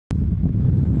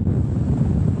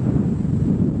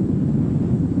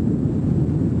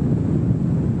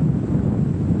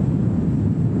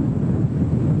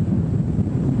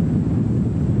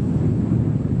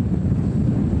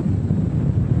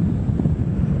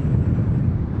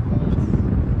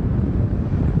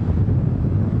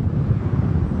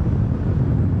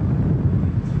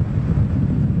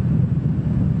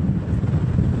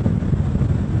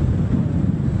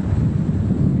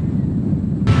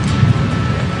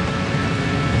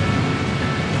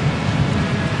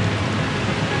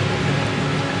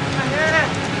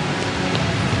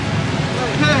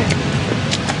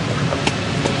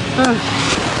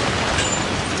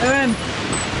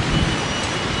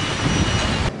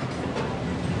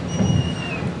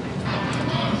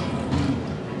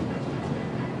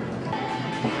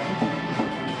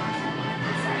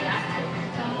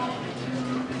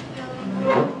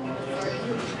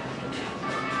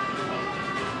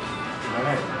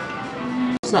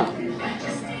So,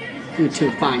 you two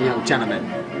fine young gentlemen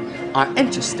are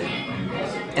interested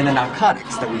in the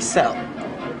narcotics that we sell.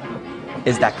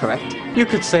 Is that correct? You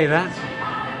could say that.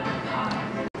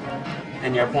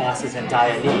 And your boss is in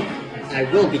dire need. I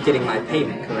will be getting my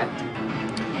payment,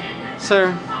 correct? Sir,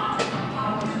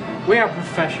 we are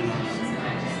professionals.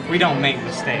 We don't make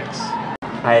mistakes.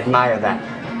 I admire that.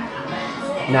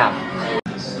 Now,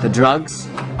 the drugs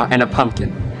are in a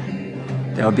pumpkin.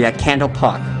 There will be a candle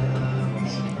park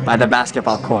by the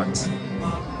basketball courts.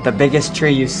 The biggest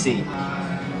tree you see.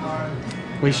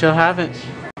 We shall have it.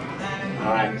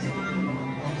 All right.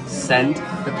 Send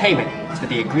the payment to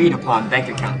the agreed upon bank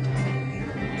account.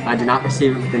 If I do not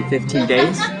receive it within 15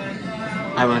 days,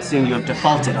 I will assume you have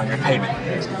defaulted on your payment.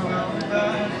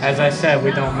 As I said,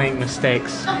 we don't make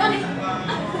mistakes.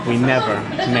 We never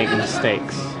make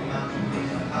mistakes.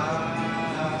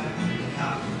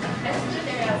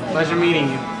 Pleasure meeting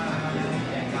you.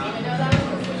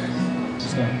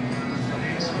 Let's go.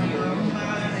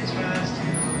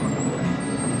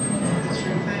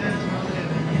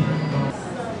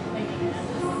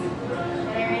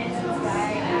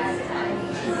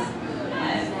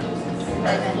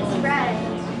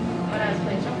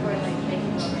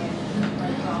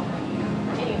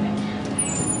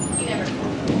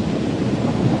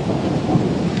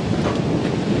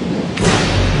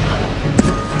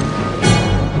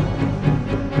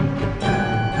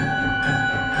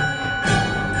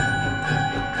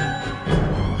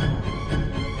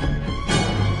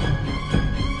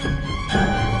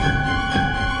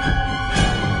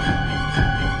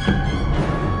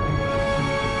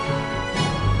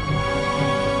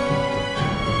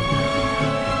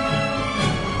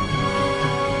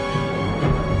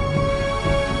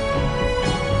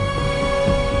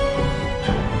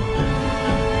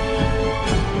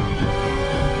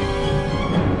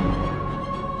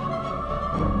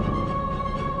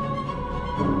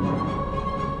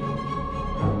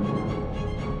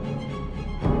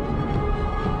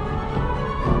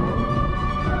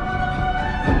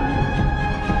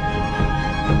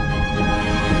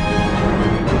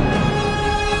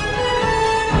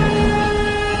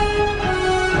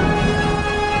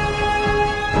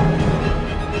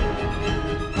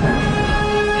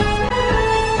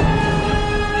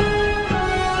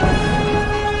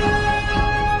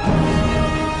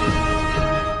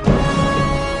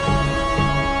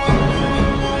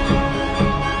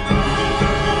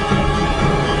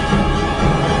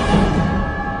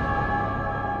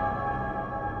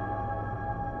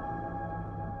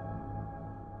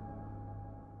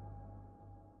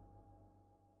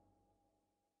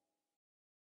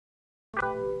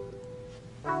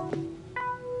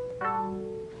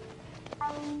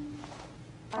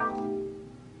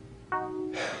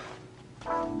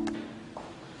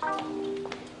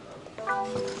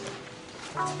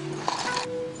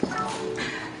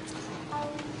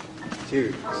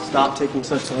 Dude, stop taking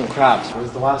such long craps.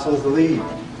 Where's the last ones to leave?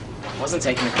 I wasn't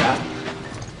taking a crap.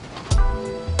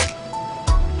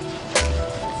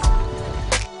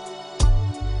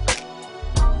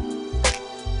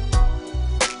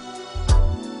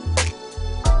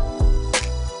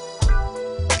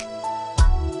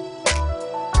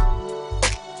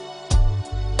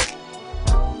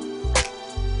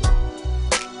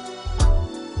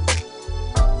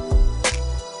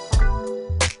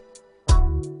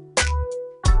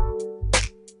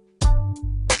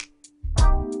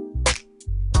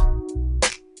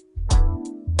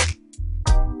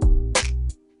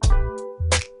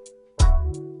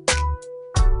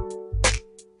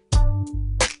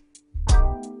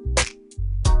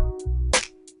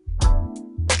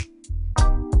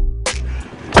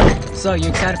 So, you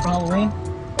excited for Halloween?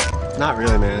 Not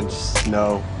really, man. Just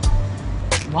no.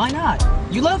 Why not?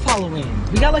 You love Halloween.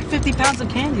 We got like 50 pounds of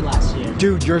candy last year.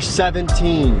 Dude, you're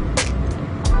 17.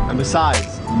 And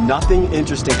besides, nothing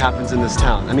interesting happens in this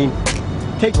town. I mean,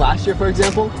 take last year, for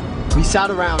example. We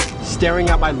sat around staring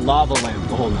at my lava lamp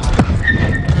the whole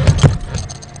night.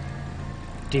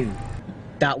 Dude,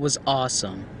 that was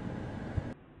awesome.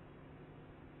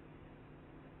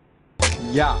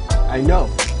 Yeah, I know.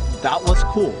 That was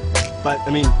cool. But,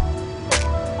 I mean,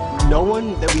 no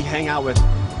one that we hang out with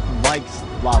likes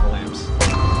lava lamps.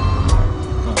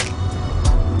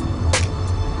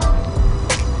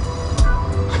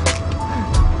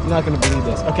 You're not gonna believe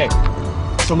this. Okay,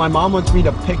 so my mom wants me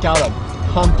to pick out a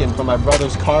pumpkin for my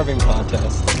brother's carving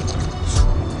contest.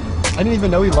 I didn't even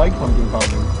know he liked pumpkin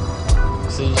carving.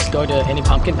 So you just go to any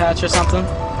pumpkin patch or something?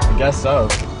 I guess so.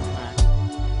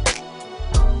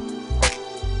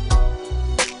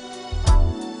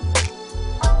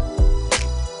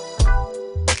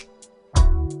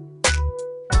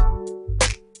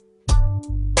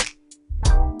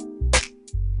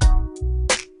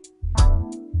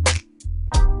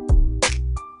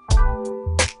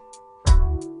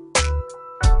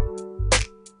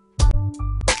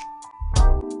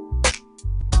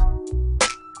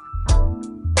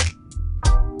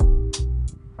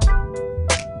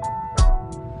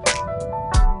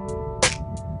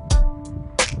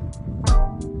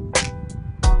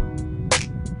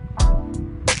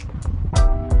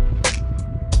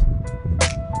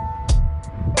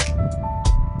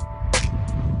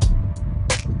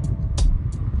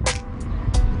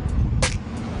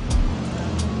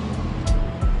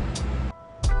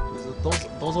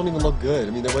 don't even look good.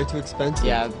 I mean, they're way too expensive.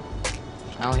 Yeah,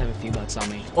 I only have a few bucks on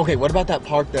me. Okay, what about that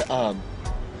park that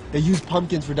they use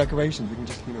pumpkins for decorations? We can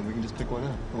just, we can just pick one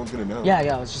up. No one's gonna know. Yeah,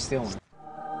 let's just steal one.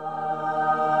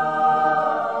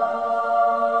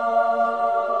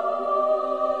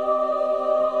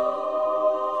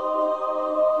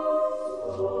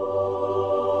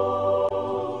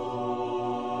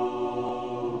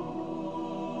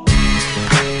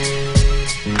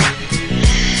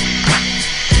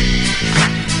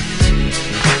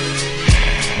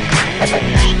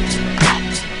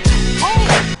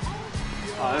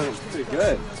 Oh, that was pretty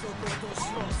good.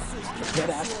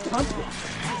 Good-ass pumpkin.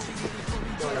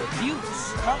 You.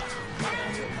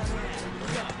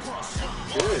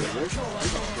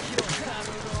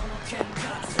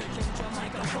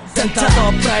センターと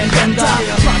プライベンダーフ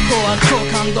ラットは高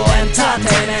感度エンター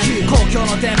テイメント公共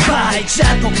の電波一じ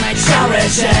ゃ国内チャレン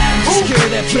ジ地球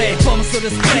でプレイフォームする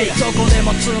スプレイどこで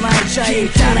も繋いじゃい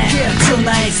かね繋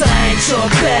い最長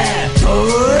で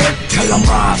Tell them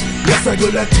off, yes I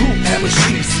go let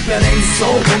 2MC Spinning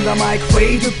soul on the mic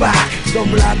fade back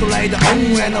Don't blood to lay the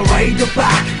on and I ride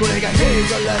back これがヘイ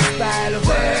ザースタイル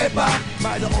フェーバー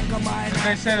毎度お構い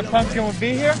They said the pumpkin would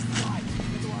be here?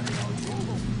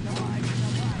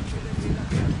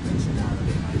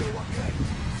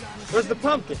 Where's the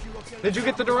pumpkin? Did you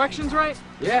get the directions right?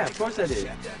 Yeah, of course I did.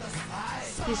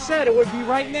 He said it would be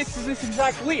right next to this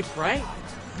exact leaf, right?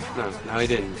 No, he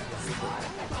didn't.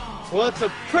 Well, it's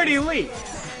a pretty leaf.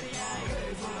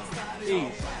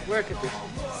 Jeez, where could this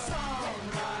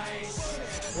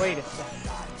be? Wait a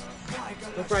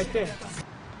second. Look right there.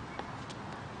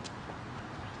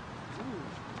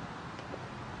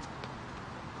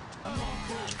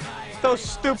 Those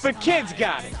stupid kids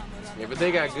got it. Yeah, but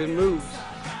they got good moves.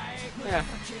 Yeah,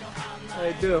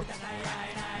 they do.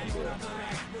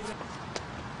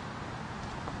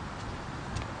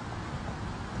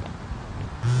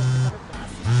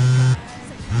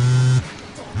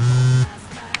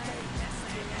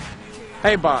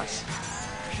 Hey, boss.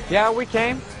 Yeah, we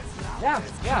came. Yeah.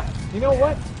 You know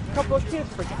what? A couple of kids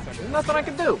freaking said there's nothing I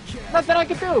can do. Nothing I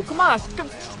can do. Come on,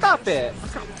 stop it.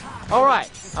 All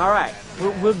right.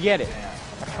 We'll get it.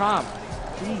 I promise.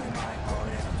 Jeez.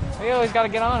 You always gotta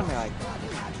get on me like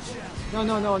that.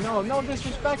 No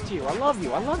disrespect to you. I love you.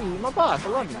 You're my boss. I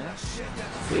love you, man.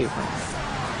 Please,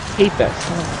 hate this.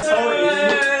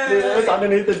 It's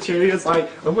underneath the tree. It's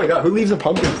like, oh my god, who leaves a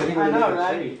pumpkin sitting underneath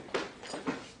the tree?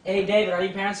 Hey, David, are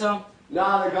you parents home?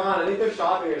 Nah, they're gone. I think they're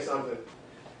shopping or something.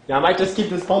 Yeah, I might just keep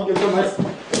this pumpkin for myself.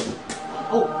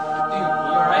 Oh, dude,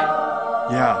 you alright?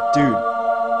 Yeah, dude.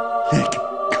 Nick,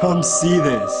 come see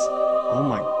this. Oh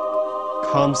my.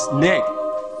 Nick.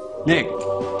 Dude.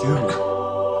 Look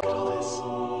at all this. Oh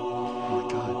my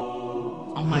god.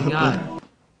 Oh my god.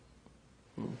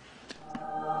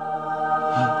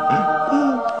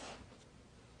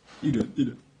 You do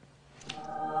it.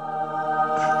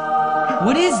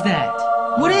 What is that?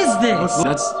 What is this?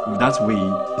 That's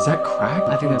weed. Is that crack?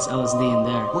 I think that's LSD in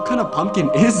there. What kind of pumpkin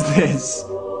is this?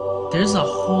 There's a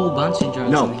whole bunch of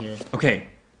drugs in here. Okay.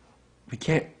 We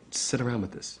can't sit around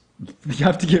with this. We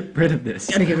have to get rid of this.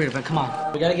 We gotta get rid of it, come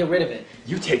on. We gotta get rid of it.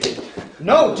 You take it.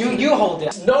 No, dude, you hold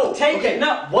it. No. Take it.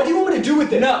 No. What do you want me to do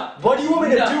with this? No. What do you want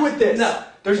me to do with this? No.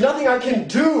 There's nothing I can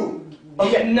do.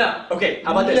 Okay. No. Okay,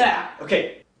 how about this? No.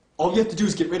 Okay. All we have to do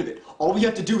is get rid of it. All we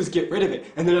have to do is get rid of it,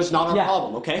 and then it's not our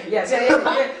problem, okay? Yes, yeah, you're good.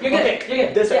 Okay. You're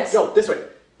good. This way. Yes. Go, this way.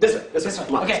 This way. This way.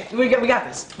 Come on. Okay, we got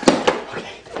this.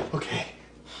 Okay.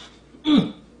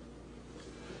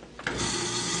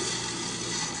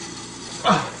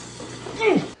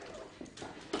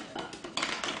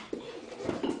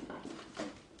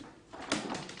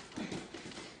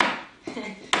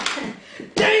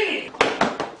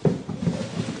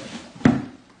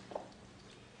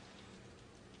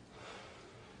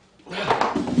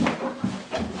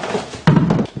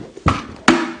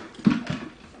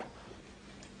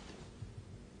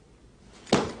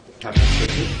 Have to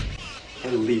take it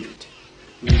and leave it.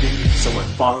 Leave it somewhere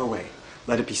far away.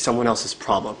 Let it be someone else's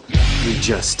problem. We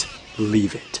just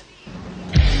leave it.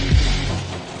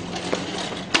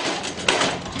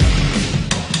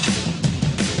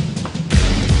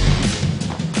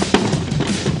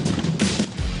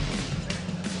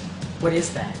 What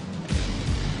is that?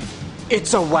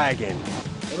 It's a wagon.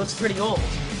 It looks pretty old.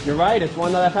 You're right, it's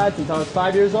one that I've had since I was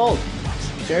 5 years old.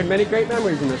 Shared many great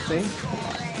memories in this thing.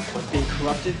 I was being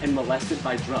corrupted and molested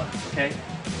by drugs, okay?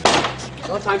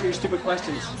 No time for your stupid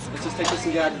questions. Let's just take this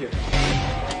and get out of here.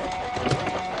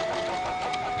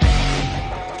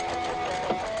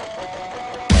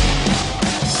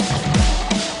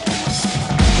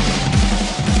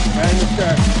 Right in the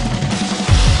skirt.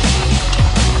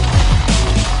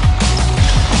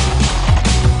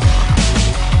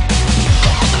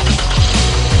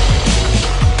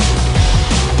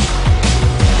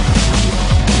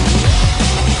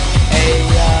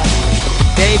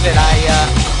 David,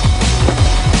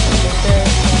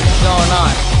 what's going on?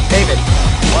 David.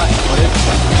 What? What is it?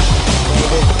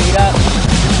 David, speed up.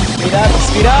 Speed up,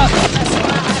 speed up.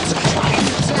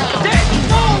 David,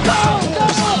 go!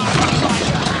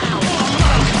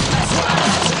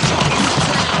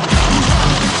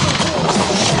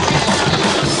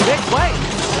 Dick, wait!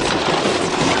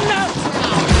 No!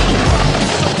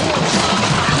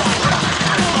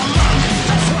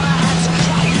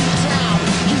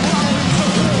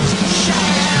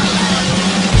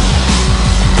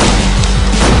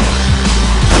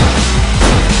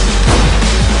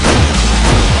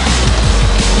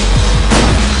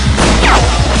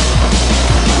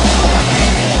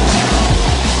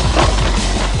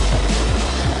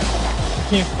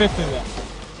 Can't fit through that.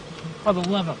 For the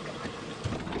love of God.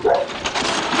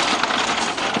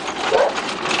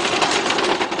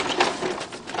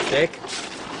 Dick?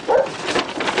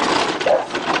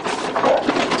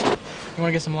 You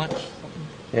wanna get some lunch?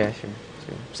 Yeah, sure.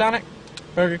 Sonic?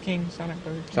 Burger King? Sonic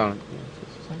Burger King? Sonic.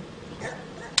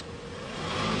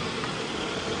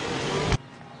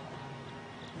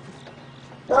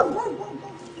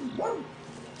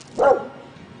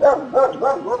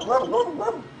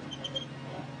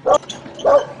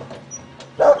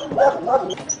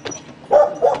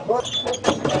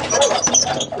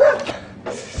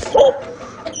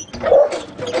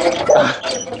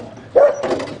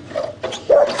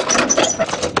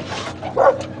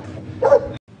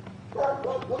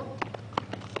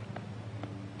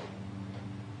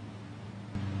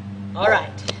 All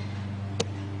right.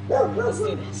 Let's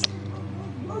do this.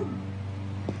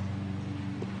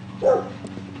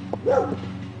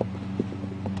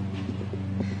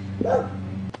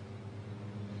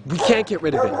 We can't get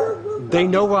rid of it. They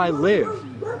know where I live.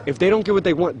 If they don't get what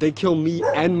they want, they kill me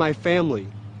and my family.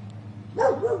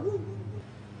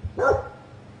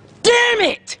 Damn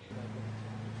it!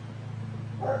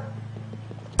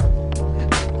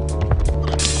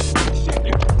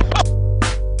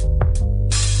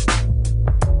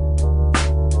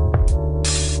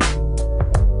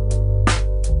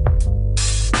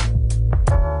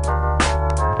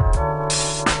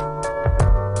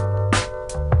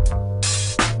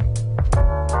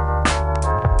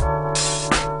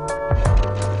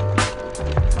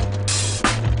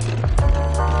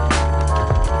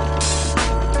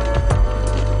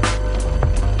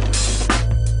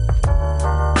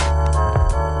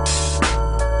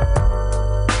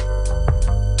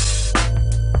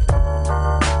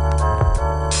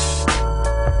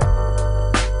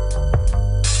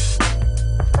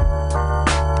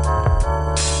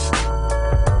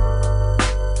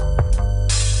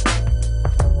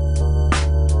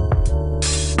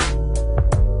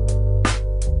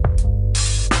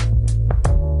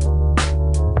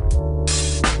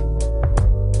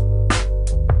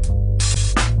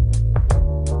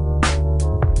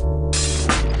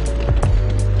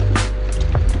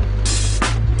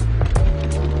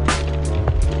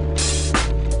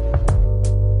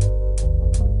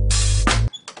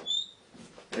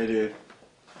 Hey, dude.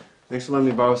 Thanks for letting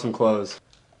me borrow some clothes.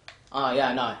 Oh,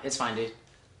 yeah, no, it's fine, dude.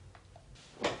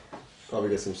 Probably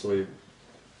get some sleep.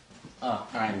 Oh,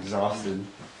 I'm alright. exhausted.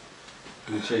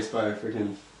 Being chased by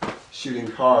freaking shooting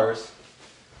cars.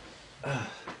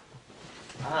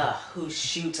 Who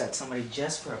shoots at somebody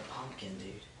just for a pumpkin,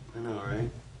 dude? I know, right?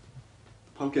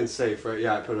 Pumpkin's safe, right?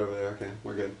 Yeah, I put it over there. Okay,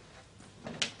 we're good.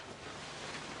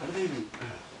 How do they even...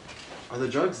 Are the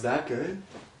drugs that good?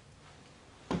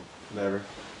 Whatever.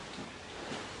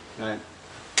 Night.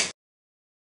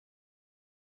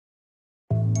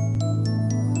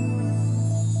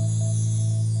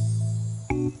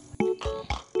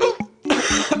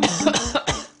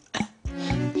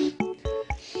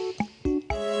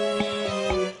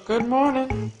 Good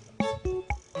morning.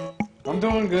 I'm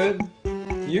doing good.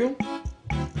 You?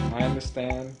 I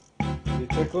understand. You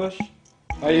ticklish?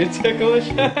 Are you ticklish?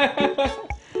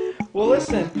 Well,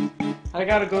 listen. I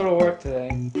gotta go to work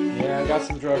today. Yeah, I got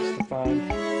some drugs to find.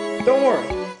 Don't worry.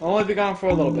 I'll only be gone for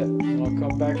a little bit. And I'll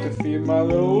come back to feed my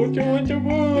little witcha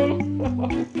boo.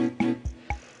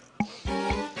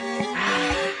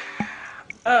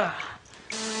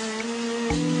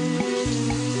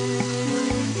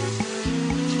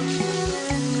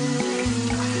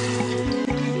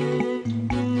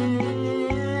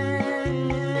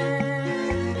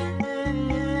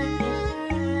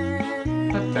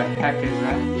 What the heck is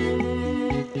that?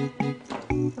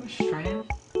 What a strand?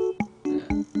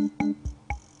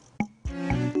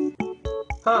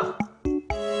 Huh.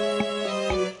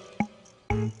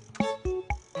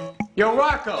 Yo,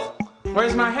 Rocco,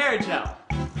 where's my hair gel?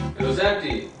 It was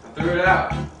empty. I threw it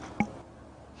out.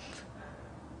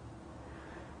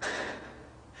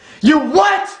 You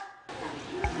what?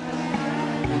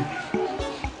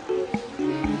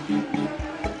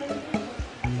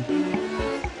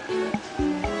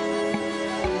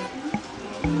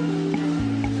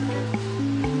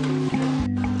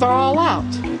 They're all out.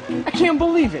 I can't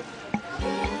believe it.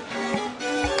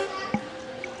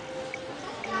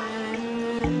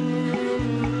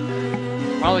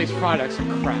 All these products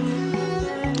are crap.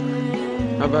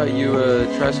 How about you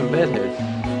try some bedhead?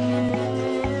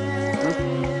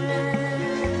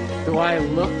 Do I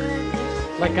look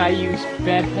like I use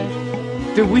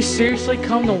bedhead? Did we seriously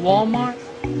come to Walmart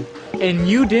and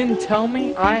you didn't tell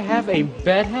me I have a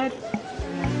bedhead?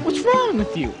 What's wrong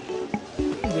with you?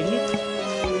 Idiot.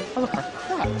 I look like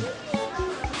crap.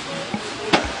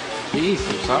 Jeez,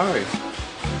 I'm sorry.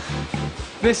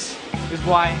 This is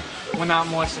why we're not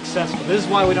more successful. This is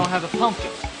why we don't have the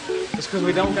pumpkin. It's because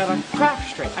we don't got our crap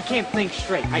straight. I can't think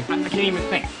straight. I can't even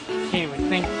think. I can't even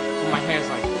think when my hair's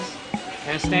like this. You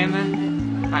understand that?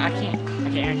 I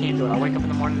can't do it. I wake up in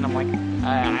the morning and I'm like,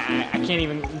 I can't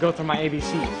even go through my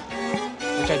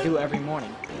ABCs, which I do every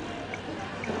morning.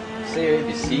 Say your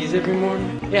ABCs every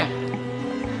morning? Yeah.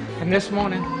 And this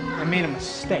morning, I made a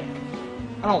mistake.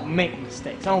 I don't make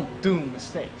mistakes. I don't do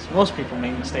mistakes. Most people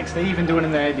make mistakes. They even do it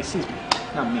in their ABCs.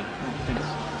 Not me. I don't think so.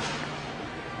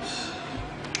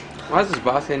 Why does this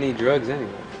boss need drugs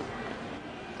anyway?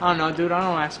 I don't know, dude. I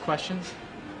don't ask questions.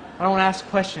 I don't ask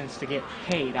questions to get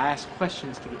paid. I ask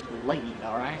questions to get laid,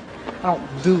 alright? I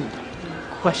don't do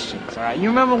questions, alright? You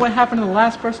remember what happened to the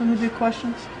last person who did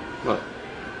questions? What?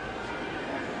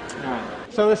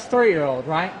 Alright. So this 3-year-old,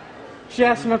 right? She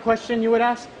asked him a question you would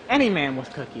ask any man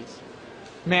with cookies.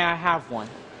 May I have one?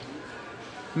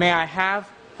 May I have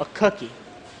a cookie?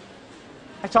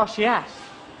 That's all she asked.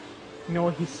 You know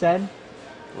what he said?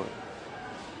 What?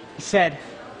 He said,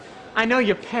 I know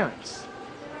your parents,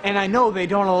 and I know they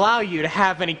don't allow you to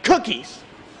have any cookies.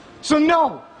 So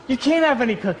no, you can't have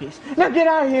any cookies. Now get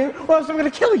out of here, or else I'm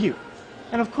gonna kill you.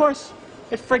 And of course,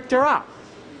 it freaked her out.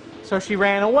 So she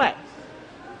ran away.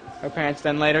 Her parents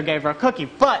then later gave her a cookie,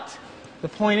 but the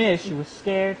point is, she was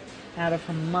scared out of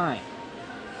her mind.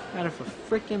 Out of her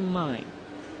freaking mind.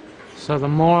 So the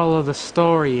moral of the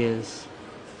story is,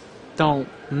 don't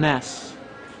mess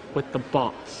with the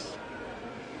boss.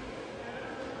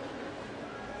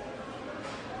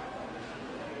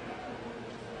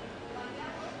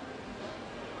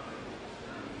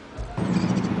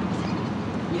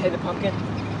 You hit the pumpkin?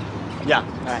 Yeah,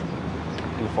 Alright.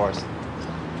 in the forest.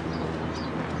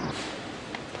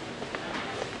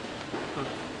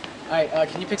 Alright,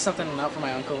 can you pick something out for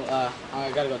my uncle?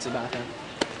 I gotta go to the bathroom.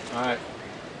 Alright.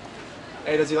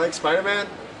 Hey, does he like Spider-Man?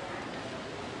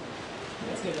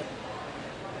 Let's get it.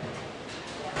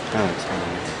 I like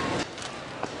Spider-Man.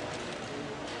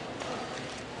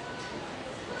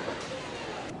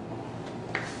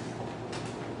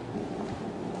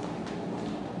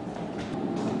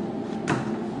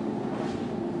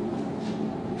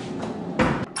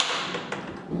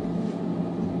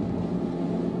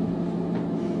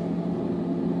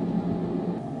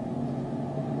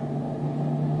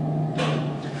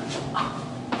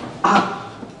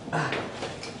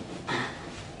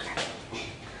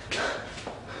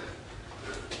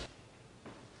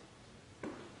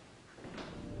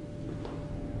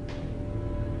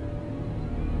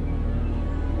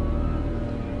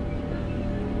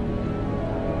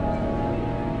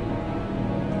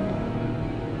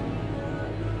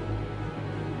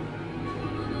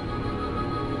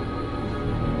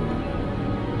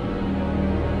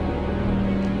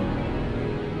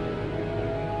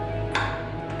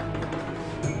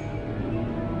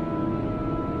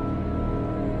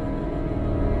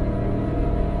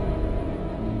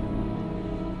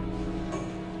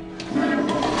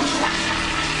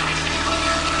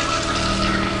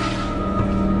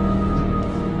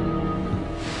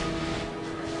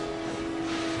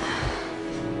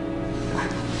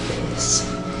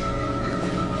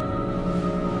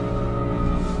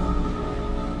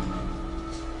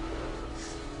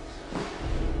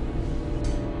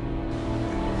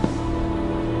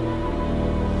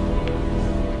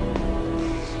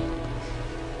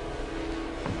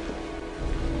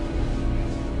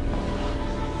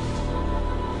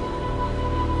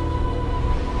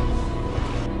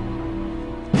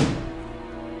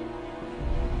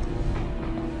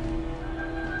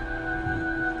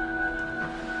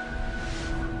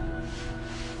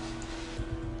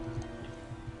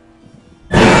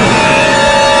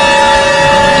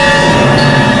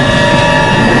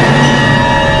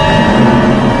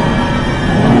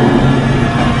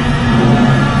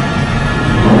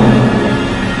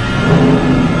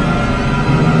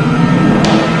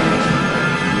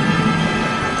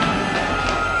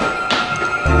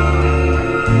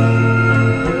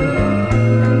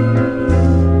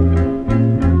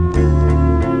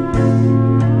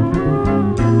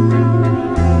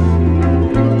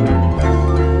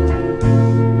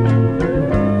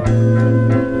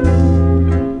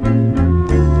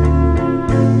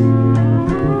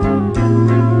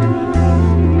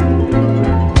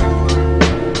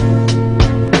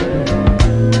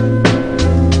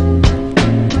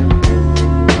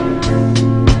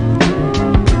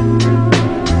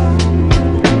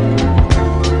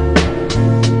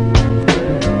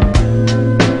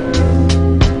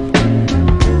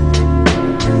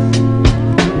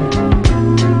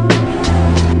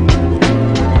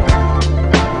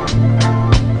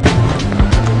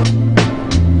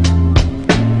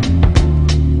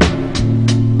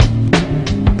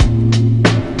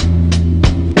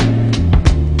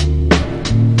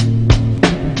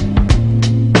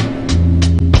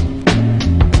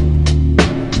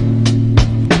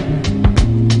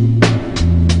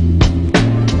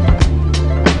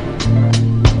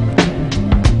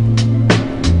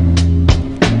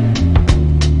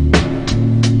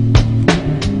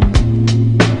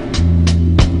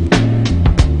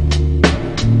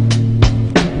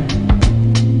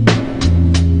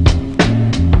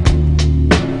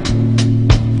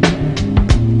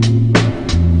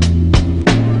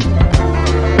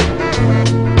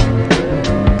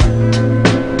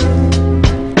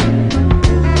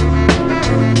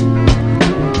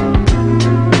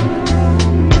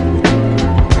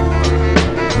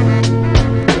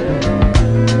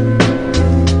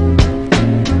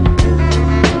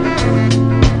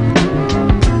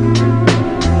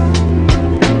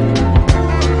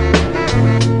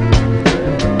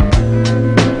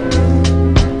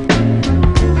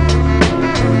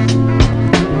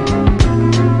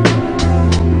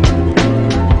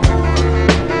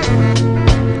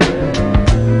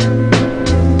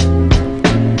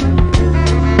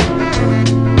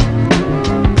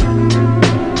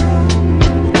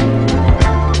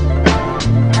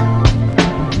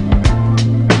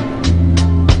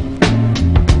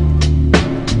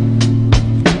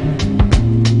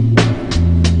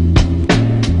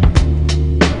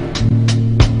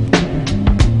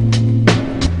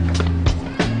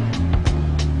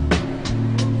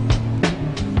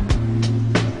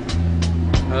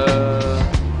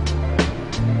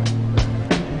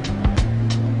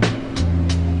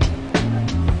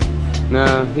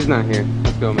 not here.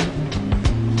 Let's go, man.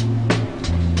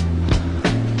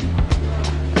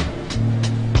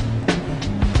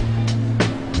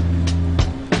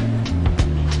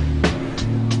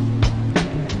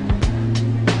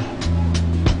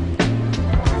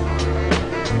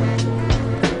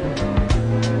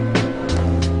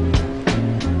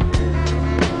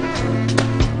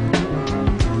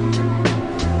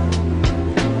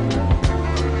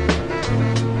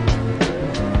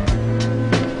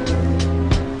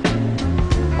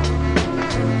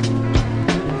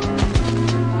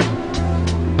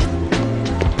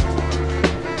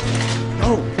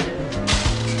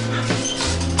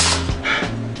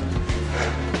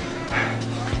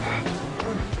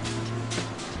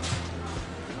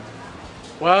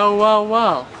 Well, well,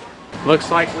 well.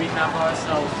 Looks like we have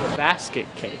ourselves a basket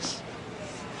case.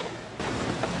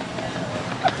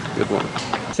 Good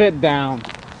one. Sit down.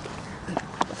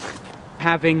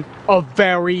 Having a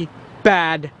very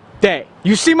bad day.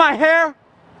 You see my hair?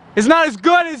 It's not as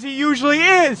good as it usually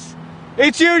is.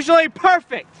 It's usually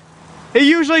perfect. It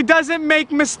usually doesn't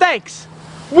make mistakes.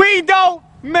 We don't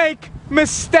make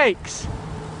mistakes.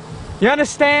 You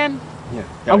understand? Yeah.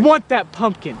 I want that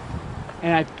pumpkin.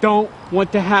 And I don't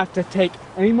want to have to take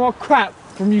any more crap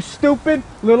from you stupid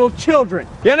little children.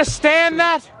 You understand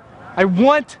that? I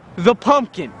want the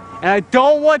pumpkin. And I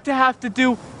don't want to have to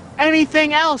do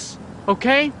anything else,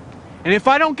 okay? And if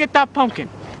I don't get that pumpkin,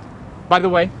 by the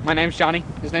way, my name's Johnny,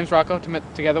 his name's Rocco,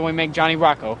 together we make Johnny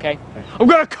Rocco, okay? I'm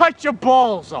gonna cut your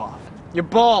balls off. Your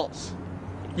balls.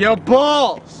 Your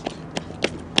balls.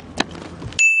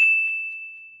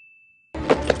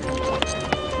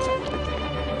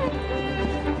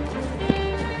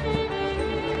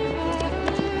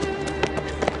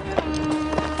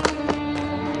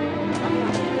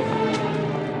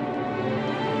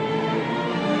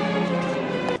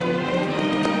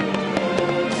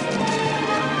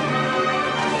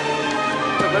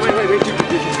 Wait.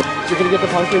 You're gonna get the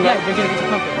pumpkin, right? Yeah, you're gonna get the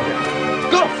pumpkin. Okay.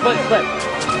 Go! Flip.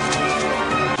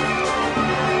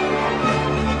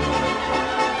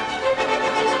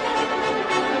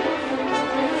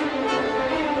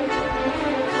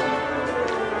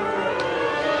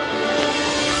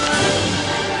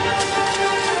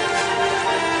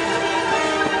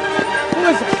 Who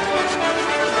is it?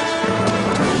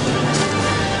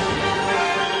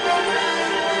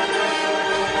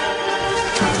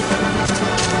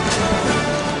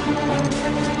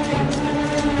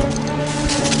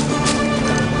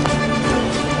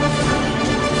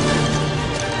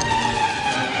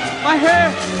 My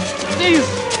hair! Jeez!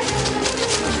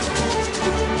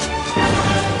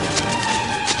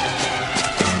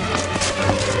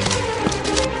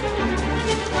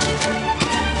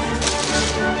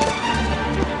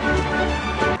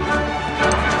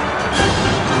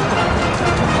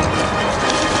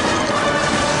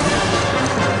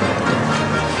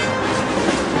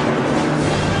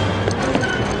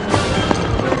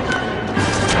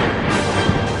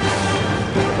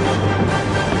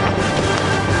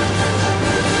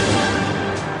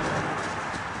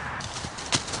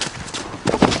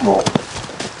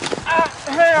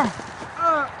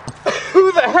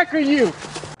 Who the heck are you?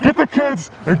 Get the kids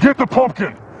and get the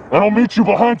pumpkin, and I'll meet you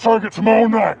behind Target tomorrow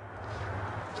night.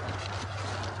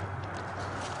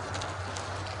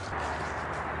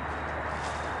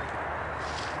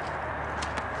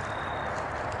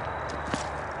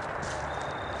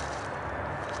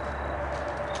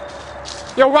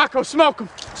 Yo, Rocco, smoke him!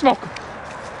 Smoke him!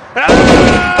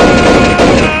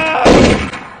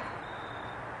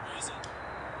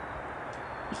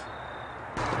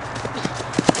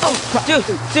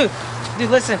 Dude,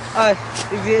 listen.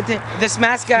 This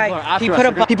mask guy, he put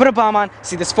a bomb on.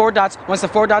 See, there's 4 dots. Once the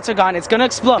 4 dots are gone, it's gonna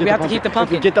explode. We have to keep the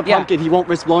pumpkin. If we get the pumpkin, he won't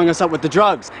risk blowing us up with the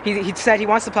drugs. He said he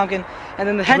wants the pumpkin, and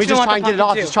then the Can we henchmen just want try the and get it pumpkin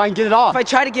off? too. Just try and get it off. If I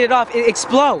try to get it off, it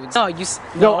explodes.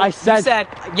 No, I said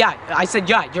yeah. I said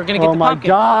yeah. You're gonna get Oh the my pumpkin.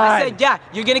 God. I said yeah.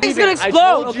 You're gonna. It's I gonna told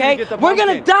explode. you to Okay. get the We're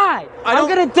gonna pumpkin. die. I'm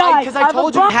gonna die. Because I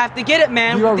told you. You have to get it,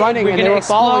 man. We were running We're and they gonna were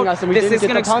explode. following us and we this didn't is get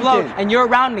gonna the pumpkin. explode, and you're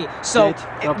around me. So Get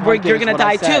the pumpkin you're is gonna what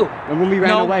I die said. too. And when we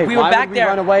ran away, we were why back would we there.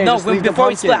 run away and No, just leave the before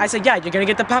we split, pumpkin? I said yeah. You're gonna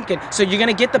get the pumpkin. So you're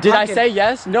gonna get the Did pumpkin. I say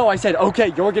yes? No, I said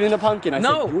okay. You're getting the pumpkin. I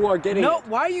No. said you are getting No. it.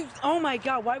 Why are you? Oh my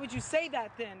God. Why would you say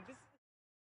that then?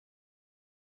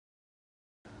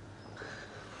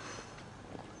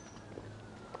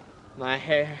 My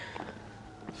hair.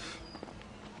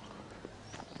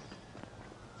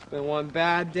 It's been one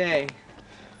bad day.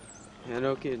 Yeah,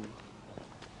 no kidding.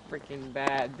 Freaking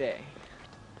bad day.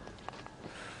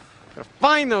 Gotta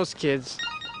find those kids.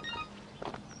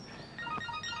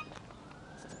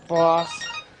 Boss.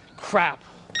 Crap.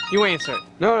 You answer it.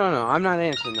 No, I'm not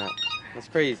answering that. That's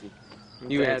crazy.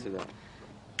 You answer that.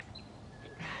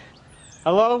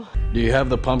 Hello? Do you have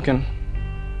the pumpkin?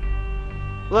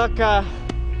 Look, I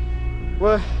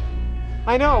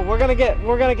know we're gonna get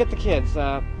the kids,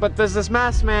 but there's this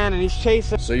masked man and he's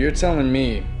chasing. So you're telling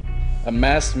me a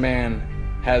masked man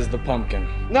has the pumpkin?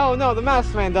 No, the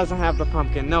masked man doesn't have the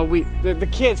pumpkin. No, the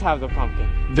kids have the pumpkin.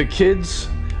 The kids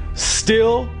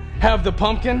still have the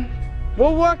pumpkin?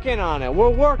 We're working on it. We're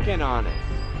working on it.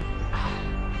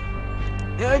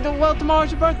 Well,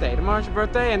 tomorrow's your birthday. Tomorrow's your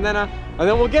birthday, and then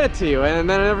we'll get it to you, and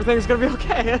then everything's gonna be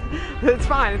okay. It's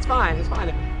fine. It's fine. It's fine.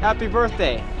 Happy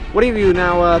birthday. What are you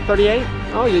now? 38?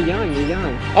 Oh, you're young. You're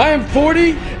young. I am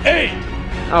 48.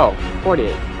 Oh,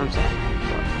 48. I'm sorry.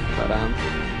 But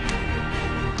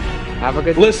have a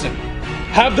good. Listen,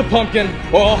 have the pumpkin,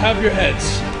 or I'll have your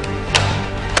heads.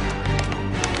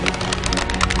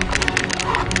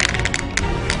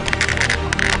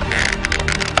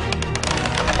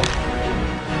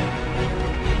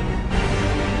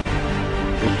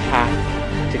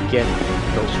 To get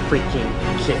those freaking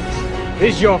kids.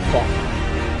 It's your fault.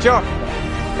 It's your fault.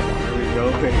 Here we go.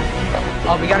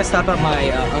 Oh, we gotta stop at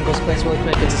my uncle's place really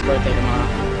quick. It's his birthday tomorrow.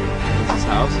 Is his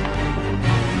house?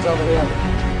 It's over here.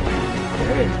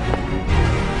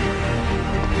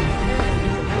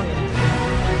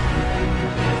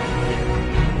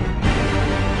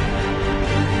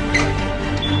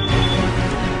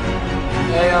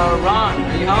 Hey, Ron,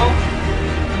 are you home?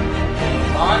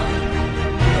 Ron?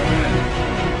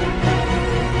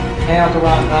 Hey, Uncle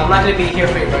Ron, I'm not gonna be here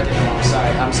for your birthday tomorrow. Sorry,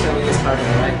 I'm still with this party,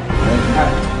 alright?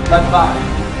 Alright, bye.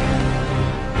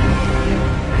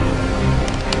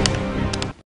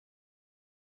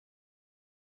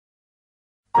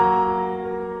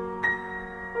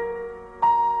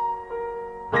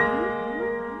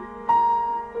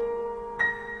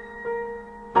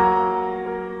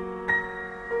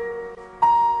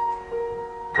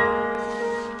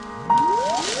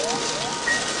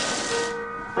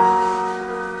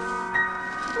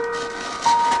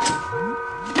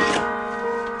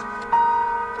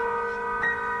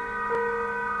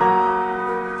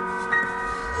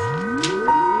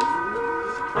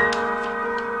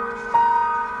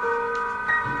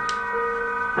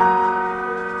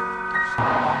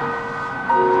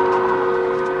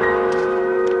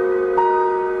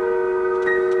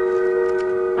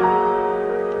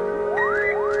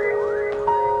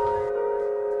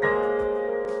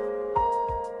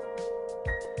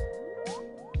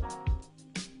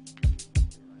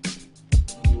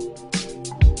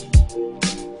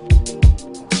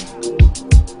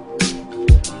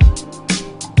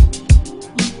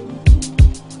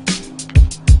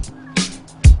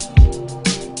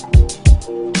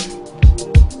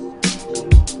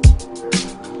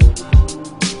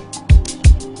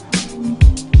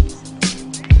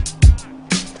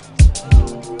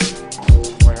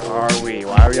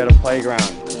 Why are we at a playground?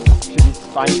 Should be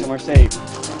finding somewhere safe.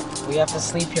 We have to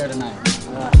sleep here tonight.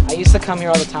 I used to come here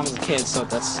all the time as a kid, so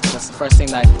that's the first thing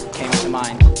that came to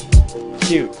mind.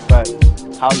 Cute, but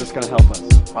how's this gonna help us?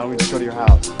 Why don't we just go to your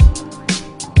house?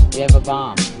 We have a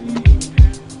bomb.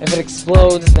 If it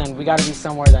explodes, then we gotta be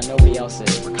somewhere that nobody else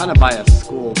is. We're kind of by a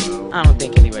school, though. I don't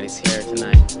think anybody's here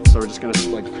tonight. So we're just gonna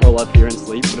like curl up here and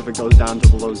sleep? What if it goes down to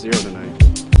below 0 tonight?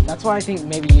 That's why I think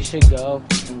maybe you should go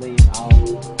and leave.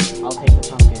 I'll take the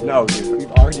pumpkin. No, dude.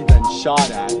 We've already been shot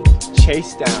at,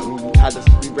 chased down.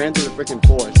 We ran through the freaking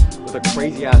forest with a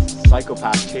crazy-ass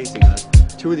psychopath chasing us.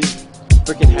 2 of these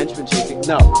freaking henchmen chasing.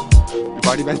 No. We've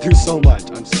already been through so much.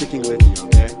 I'm sticking with you,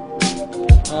 okay?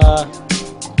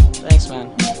 Thanks,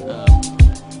 man.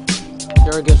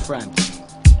 You're a good friend.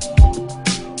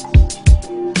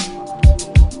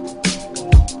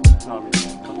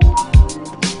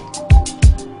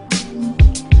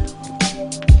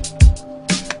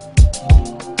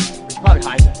 We should probably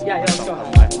hide this. Yeah, let's go.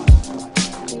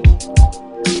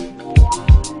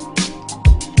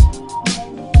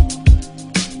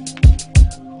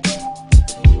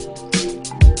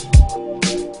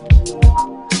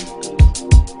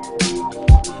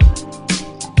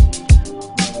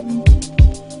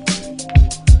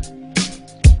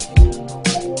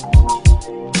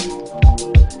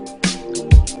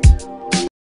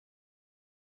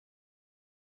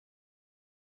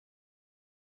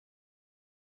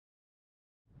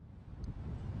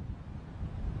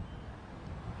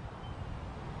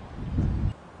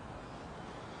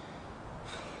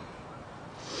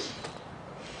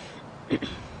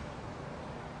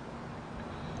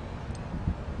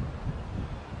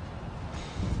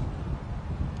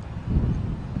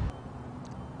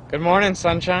 Good morning,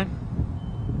 sunshine.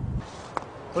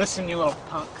 Listen, you little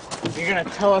punk. You're gonna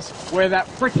tell us where that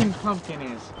freaking pumpkin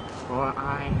is. or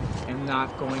I am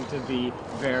not going to be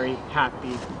very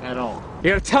happy at all. You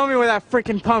gotta tell me where that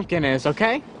freaking pumpkin is,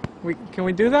 okay? Can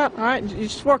we do that? All right, you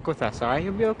just work with us, all right?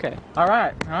 You'll be okay. All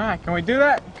right. Can we do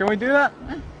that? Can we do that?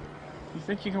 You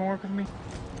think you can work with me?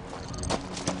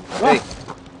 Hey.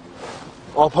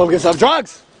 All pumpkins have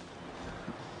drugs!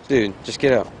 Dude, just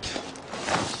get out.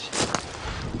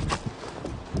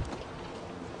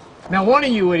 Now one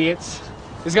of you idiots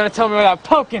is gonna tell me where that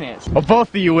pumpkin is, or both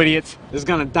of you idiots is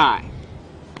gonna die.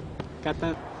 Got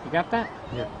that? You got that?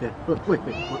 Yeah. Wait.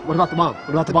 What about the bomb? What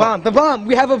about the bomb? The bomb.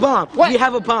 We have a bomb. What? We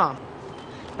have a bomb.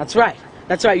 That's right.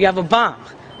 You have a bomb.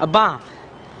 A bomb.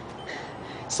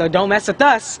 So don't mess with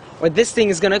us, or this thing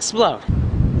is gonna explode.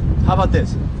 How about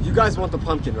this? You guys want the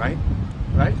pumpkin, right?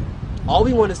 Right? All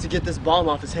we want is to get this bomb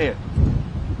off his hand.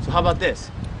 So how about this?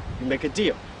 We make a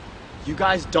deal. You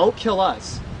guys don't kill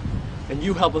us, and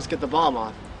you help us get the bomb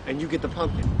off, and you get the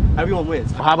pumpkin. Everyone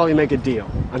wins. Well, how about we make a deal?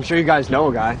 I'm sure you guys know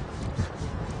a guy.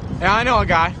 Yeah, I know a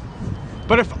guy.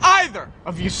 But if either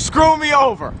of you screw me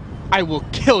over, I will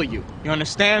kill you. You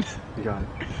understand? You got it.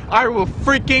 I will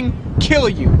freaking kill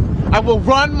you. I will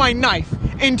run my knife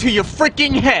into your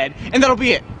freaking head, and that'll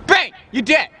be it. Bang! You're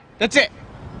dead. That's it.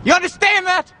 You understand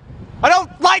that? I don't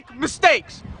like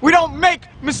mistakes. We don't make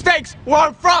mistakes where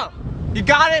I'm from. You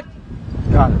got it?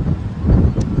 Got it.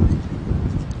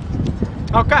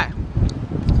 Okay.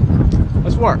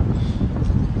 Let's work.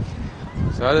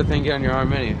 So how'd the thing get on your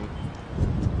arm anyway?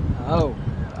 Oh,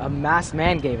 a masked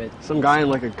man gave it. Some guy in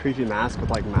like a creepy mask with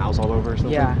like mouths all over or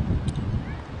something. Yeah.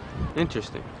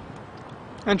 Interesting.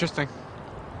 Interesting.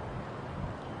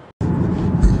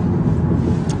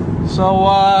 So,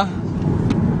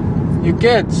 you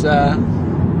kids,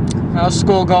 how's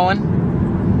school going?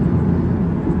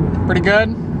 Pretty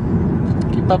good?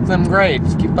 Keep up them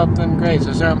grades. Keep up them grades.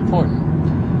 Those are important.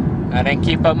 I didn't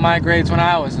keep up my grades when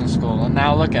I was in school, and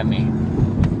now look at me.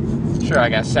 Sure, I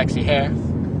got sexy hair,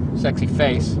 sexy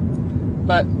face,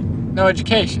 but no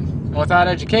education. And without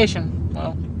education,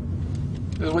 well,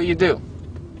 this is what you do.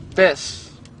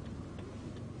 This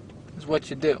is what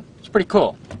you do. It's pretty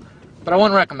cool, but I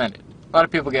wouldn't recommend it. A lot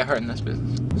of people get hurt in this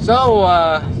business. So,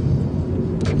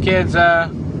 you kids,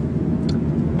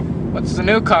 what's the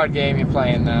new card game you're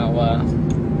playing now?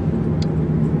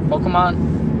 Pokemon?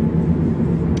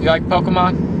 You like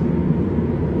Pokemon?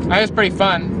 I think it's pretty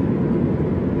fun.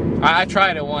 I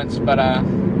tried it once, but I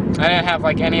didn't have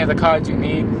like any of the cards you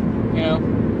need, you know?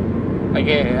 Like,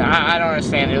 I don't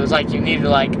understand. It was like you needed to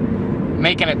like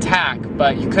make an attack,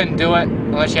 but you couldn't do it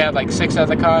unless you had like 6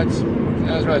 other cards. It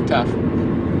was really tough.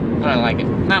 I don't like it.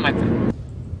 Not my thing.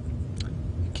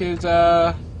 Kids,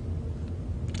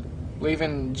 believe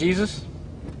in Jesus?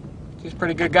 He's a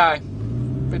pretty good guy.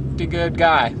 Pretty good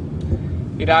guy.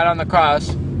 He died on the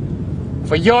cross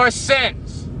for your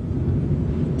sins.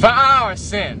 For our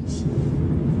sins.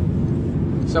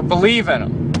 So believe in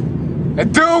him.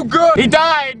 And do good. He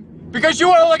died because you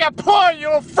want to look at porn, you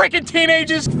little freaking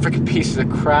teenagers. Freaking pieces of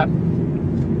crap.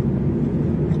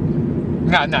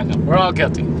 No. We're all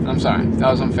guilty. I'm sorry.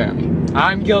 That was unfair of me.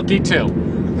 I'm guilty too.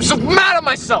 I'm so mad at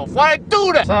myself. Why'd I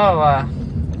do that? So,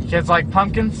 you kids like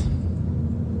pumpkins?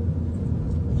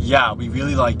 Yeah, we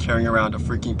really like carrying around a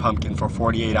freaking pumpkin for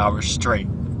 48 hours straight.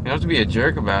 You don't have to be a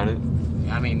jerk about it.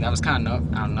 I mean, that was kind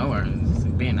of out of nowhere.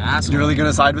 Being an asshole. You really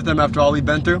gonna side with them after all we've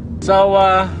been through? So,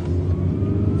 what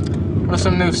are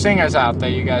some new singers out there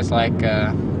you guys like,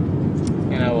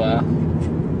 you know,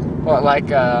 what, like,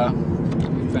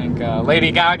 you think,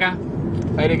 Lady Gaga?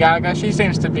 Lady Gaga, she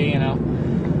seems to be, you know,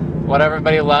 what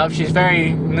everybody loves. She's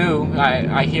very new.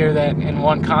 I hear that in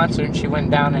one concert she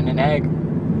went down in an egg.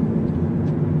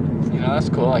 You know, that's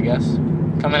cool, I guess.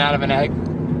 Coming out of an egg.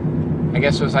 I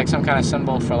guess it was like some kind of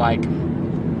symbol for like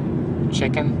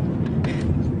chicken.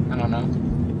 I don't know.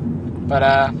 But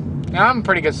yeah, I'm a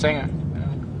pretty good singer. You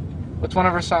know. What's one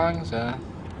of her songs? Wow,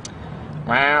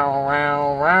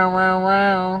 wow, wow, wow,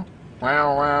 wow.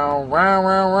 Wow, wow, wow,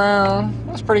 wow, wow.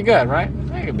 That's pretty good, right?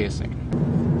 I could be a singer.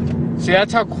 See,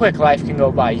 that's how quick life can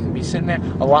go by. You can be sitting there,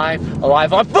 alive,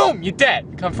 boom, you're dead.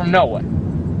 Come from nowhere.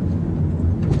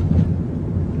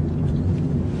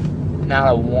 Not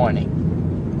a warning.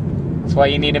 That's why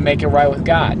you need to make it right with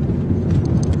God.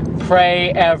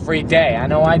 Pray every day. I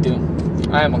know I do.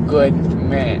 I am a good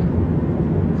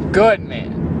man. Good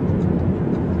man.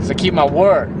 Because I keep my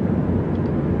word.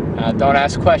 Don't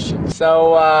ask questions.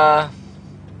 So,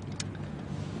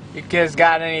 you kids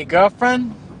got any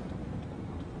girlfriend?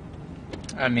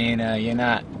 I mean, you're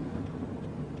not,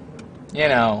 you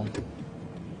know,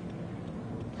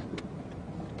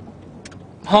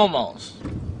 homos.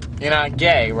 You're not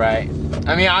gay, right?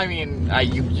 I mean,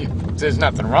 there's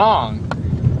nothing wrong.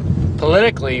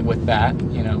 politically with that,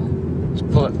 you know,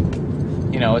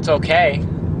 it's okay.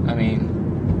 I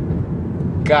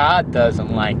mean, God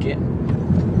doesn't like it,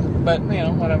 but you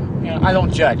know, whatever. You know, I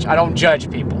don't judge. I don't judge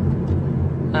people.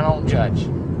 I don't judge.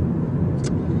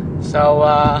 So,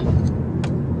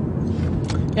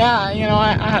 yeah, you know,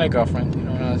 I had a girlfriend, you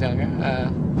know, when I was younger.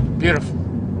 Beautiful,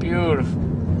 beautiful.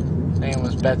 Her name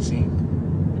was Betsy.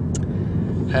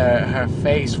 Her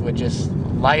face would just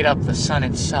light up the sun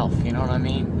itself, you know what I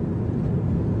mean?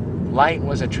 Light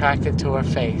was attracted to her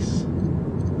face,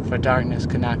 for darkness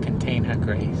could not contain her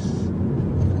grace.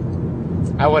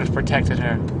 I would have protected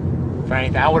her for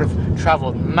anything. I would have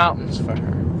traveled mountains for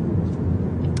her.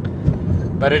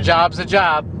 But her job's a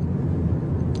job,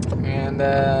 and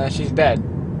she's dead.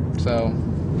 So,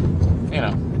 you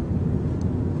know,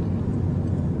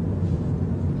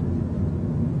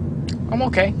 I'm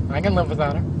okay. I can live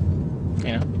without her.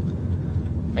 You know,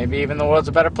 maybe even the world's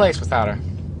a better place without her.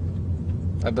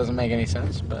 That doesn't make any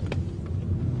sense, but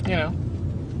you know,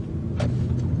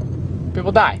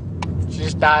 people die. She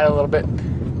just died a little bit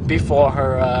before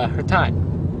her time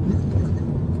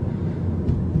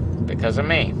because of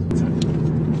me.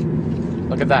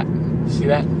 Look at that. See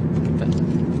that?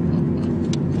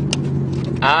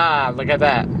 Ah, look at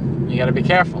that. You gotta be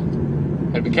careful.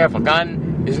 Gotta be careful.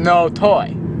 Gun is no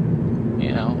toy.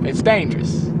 You know, it's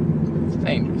dangerous. It's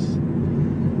dangerous.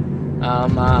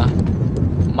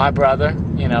 My brother,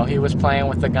 you know, he was playing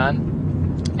with the gun,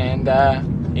 and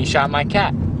he shot my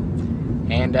cat.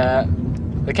 And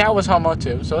the cat was homo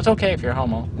too, so it's okay if you're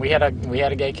homo. We had a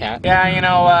gay cat. Yeah, you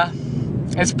know,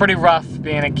 it's pretty rough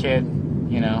being a kid.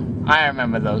 You know, I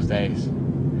remember those days.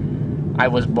 I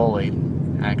was bullied,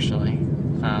 actually.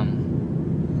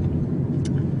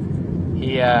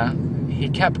 He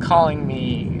kept calling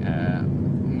me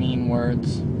mean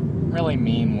words, really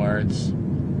mean words.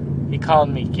 He called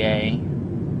me gay.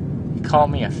 He called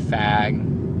me a fag.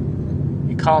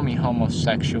 He called me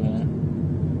homosexual.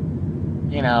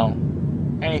 You know,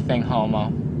 anything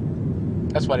homo.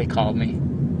 That's what he called me.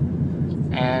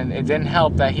 And it didn't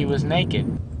help that he was naked.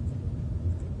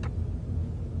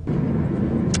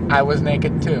 I was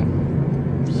naked too.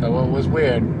 So it was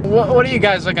weird. What are you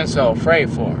guys looking so afraid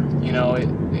for? You know,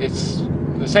 it's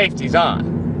the safety's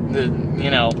on.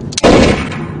 You know,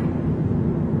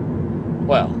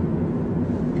 well,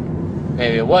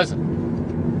 maybe it wasn't.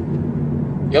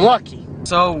 You're lucky.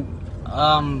 So,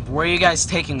 where are you guys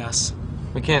taking us?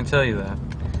 We can't tell you that.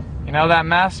 You know that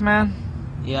masked man?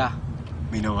 Yeah.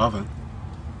 We know of it.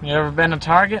 You ever been to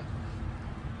Target?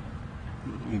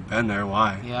 We've been there.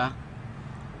 Why? Yeah.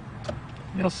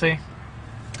 You'll see.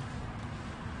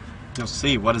 You'll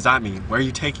see. What does that mean? Where are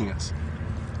you taking us?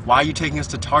 Why are you taking us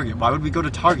to Target? Why would we go to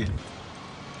Target?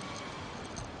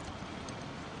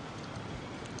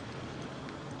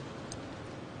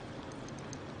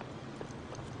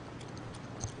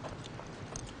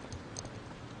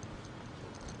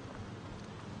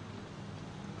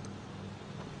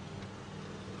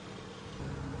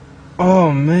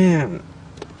 Oh, man.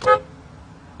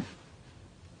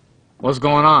 What's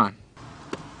going on?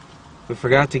 We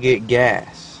forgot to get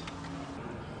gas.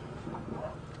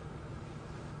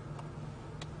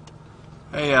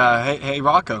 Hey,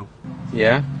 Rocco.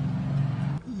 Yeah?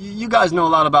 You guys know a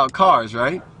lot about cars,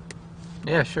 right?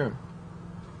 Yeah, sure.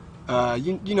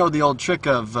 You know the old trick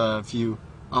of if you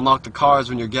unlock the cars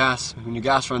when your gas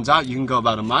runs out, you can go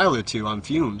about a mile or two on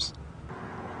fumes.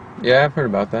 Yeah, I've heard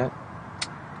about that.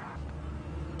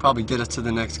 Probably get us to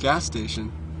the next gas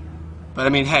station. But I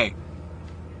mean, hey,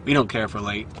 we don't care if we're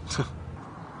late.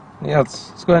 Yeah,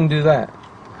 let's go ahead and do that.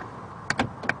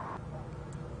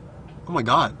 Oh my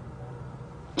God.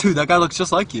 Dude, that guy looks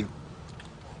just like you.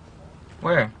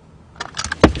 Where?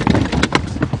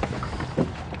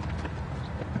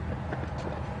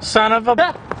 Son of a...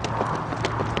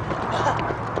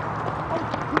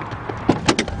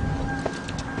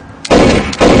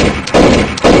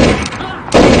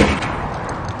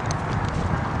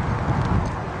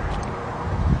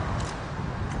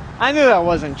 I knew that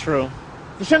wasn't true.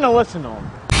 You shouldn't have listened to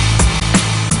him.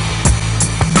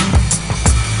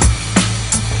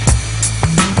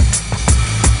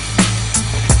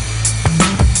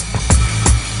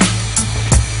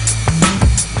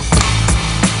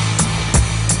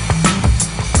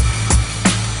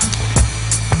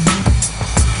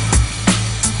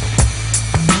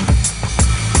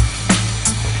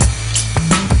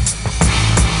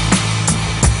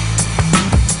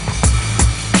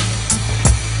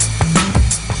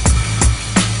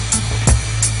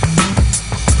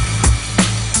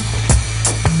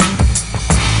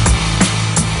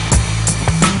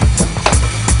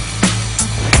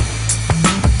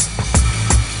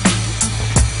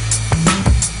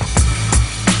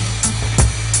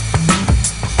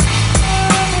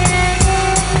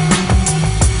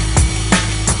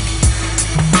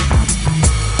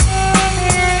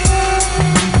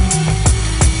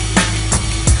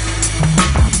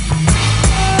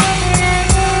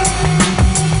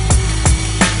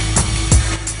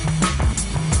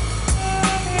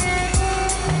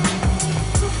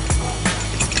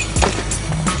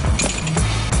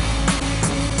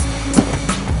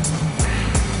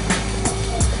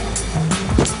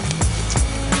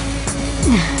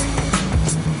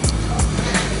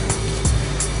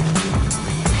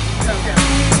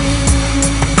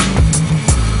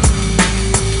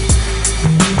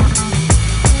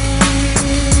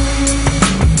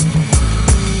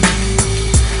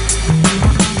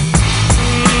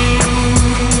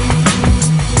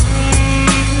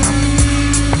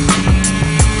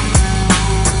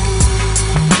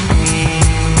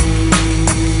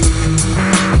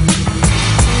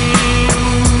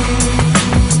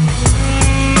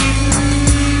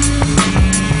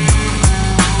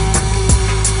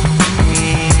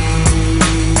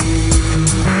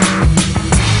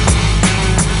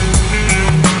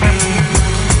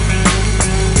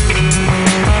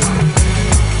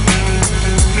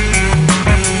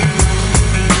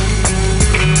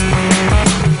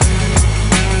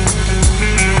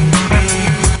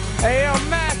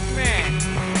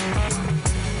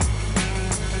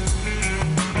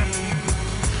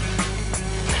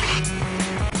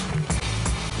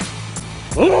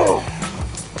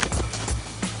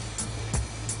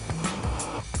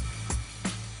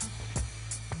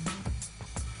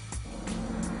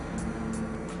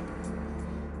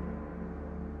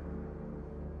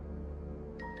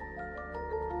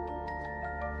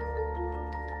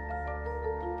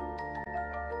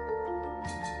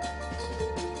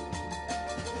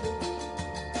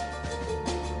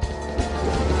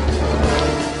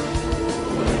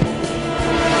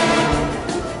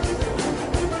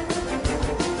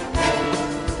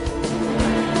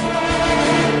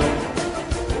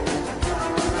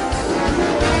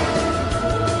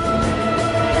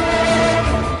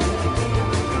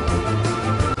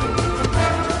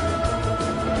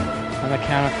 On the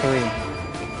count of 3,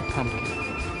 pumpkin.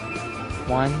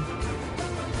 1,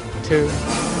 2.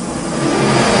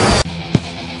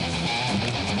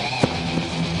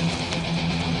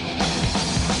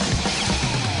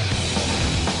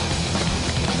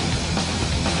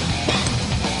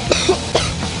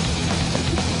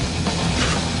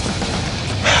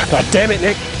 God damn it,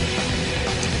 Nick.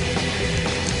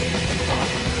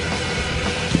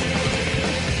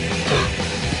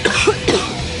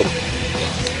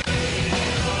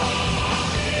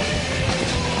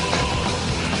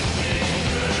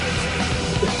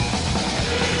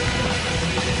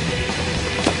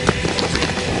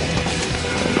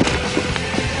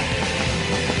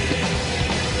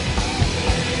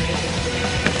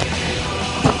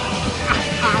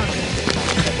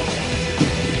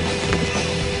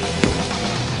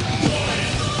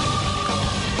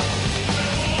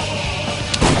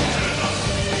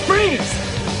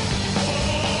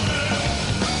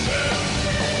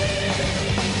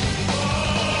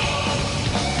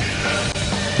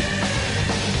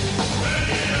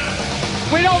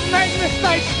 We don't make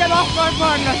mistakes, get off my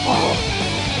partner!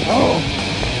 Oh.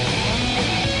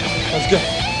 That's good.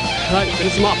 Alright,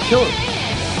 finish him off, kill him.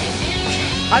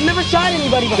 I've never shot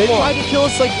anybody before. They tried to kill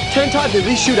us like 10 times, at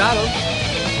least shoot at him.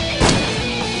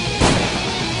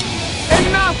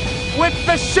 Enough with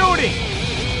the shooting!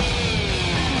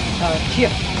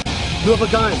 Here. You have a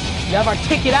gun. You have our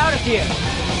ticket out of here.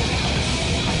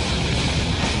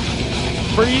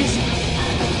 Freeze,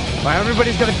 or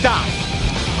everybody's gonna die.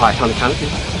 Alright, on the count of 3,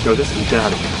 throw this and get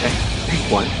out of here, okay?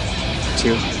 1,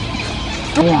 2,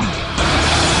 3.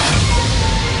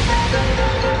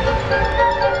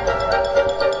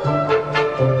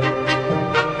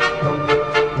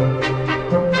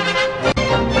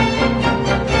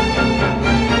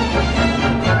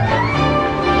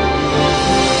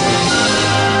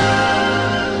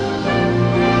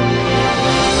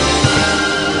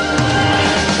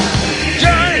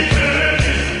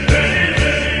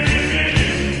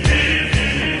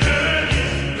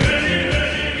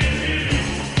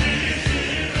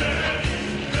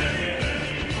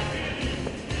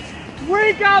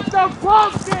 We got the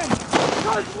pumpkin!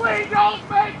 Cause we don't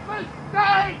make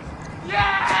mistakes!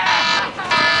 Yeah!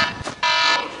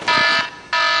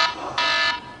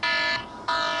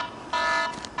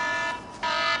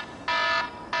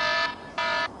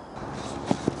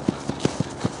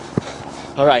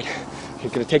 Alright,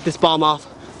 you're gonna take this bomb off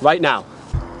right now.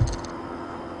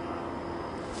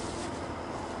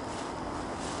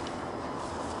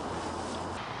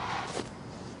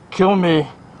 Kill me,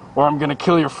 or I'm gonna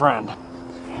kill your friend.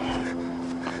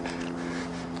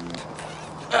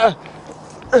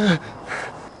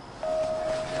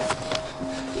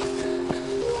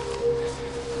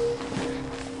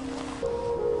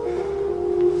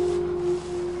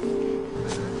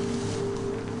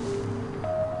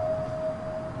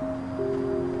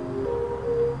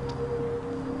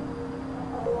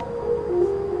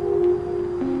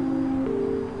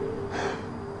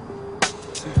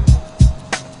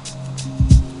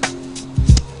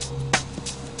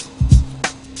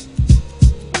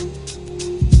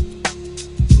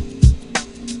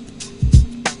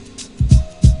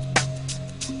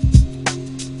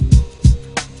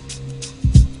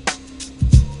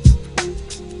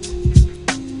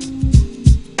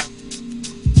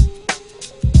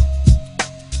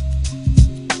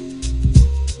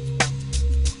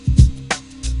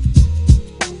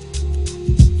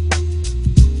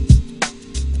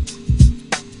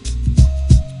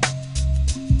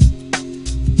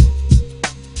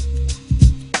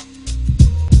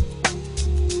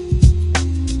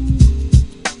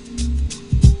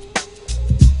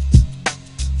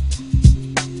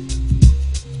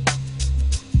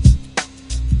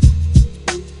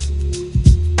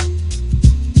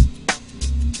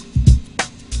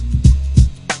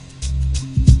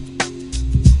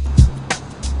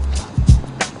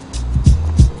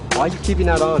 Why are you keeping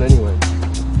that on anyway?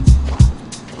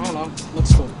 I don't know.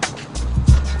 Looks cool.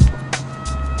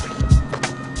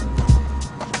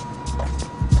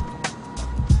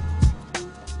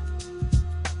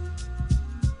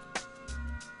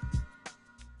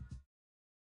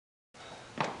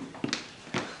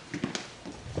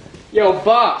 Yo,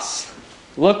 boss,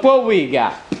 look what we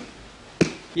got.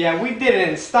 Yeah, we did it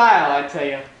in style, I tell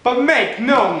you. But make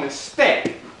no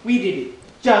mistake, we did it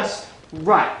just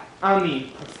right. I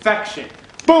mean, perfection.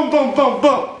 Boom, boom, boom,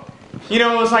 boom. You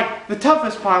know, it was like, the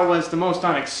toughest part was the most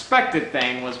unexpected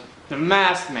thing was the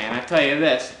masked man, I tell you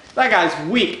this. That guy's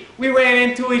weak. We ran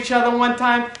into each other one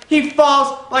time. He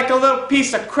falls like a little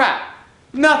piece of crap.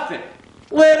 Nothing.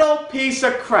 Little piece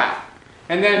of crap.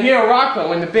 And then here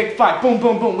Rocco in the big fight. Boom,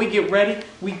 boom, boom. We get ready.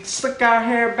 We slick our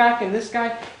hair back and this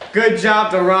guy. Good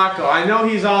job to Rocco. I know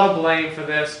he's all to blame for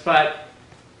this, but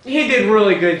he did a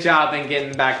really good job in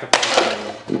getting back the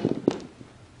point.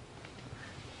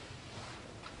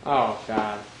 Oh,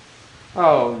 God.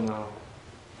 Oh, no.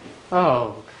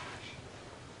 Oh,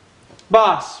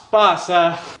 gosh. Boss,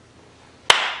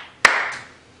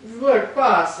 look,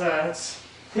 boss,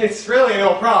 it's really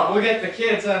no problem. We'll get the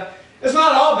kids, it's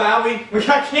not all bad. We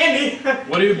got candy.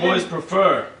 What do you boys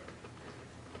prefer?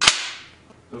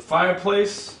 The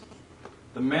fireplace?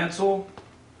 The mantle?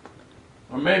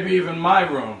 Or maybe even my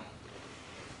room?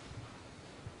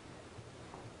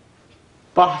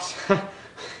 Boss,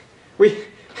 you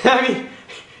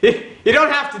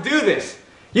don't have to do this.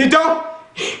 You don't,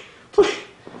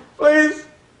 please.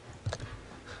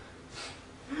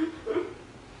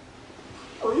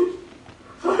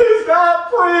 Please, God,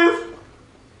 please.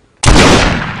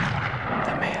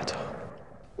 The mantle.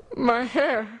 My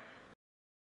hair.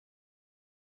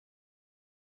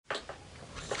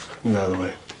 Get out of the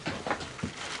way.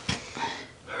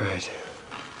 All right.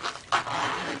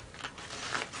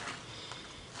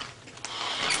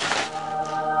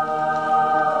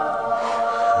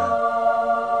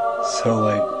 So,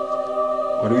 like,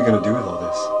 what are we gonna do with all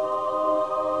this?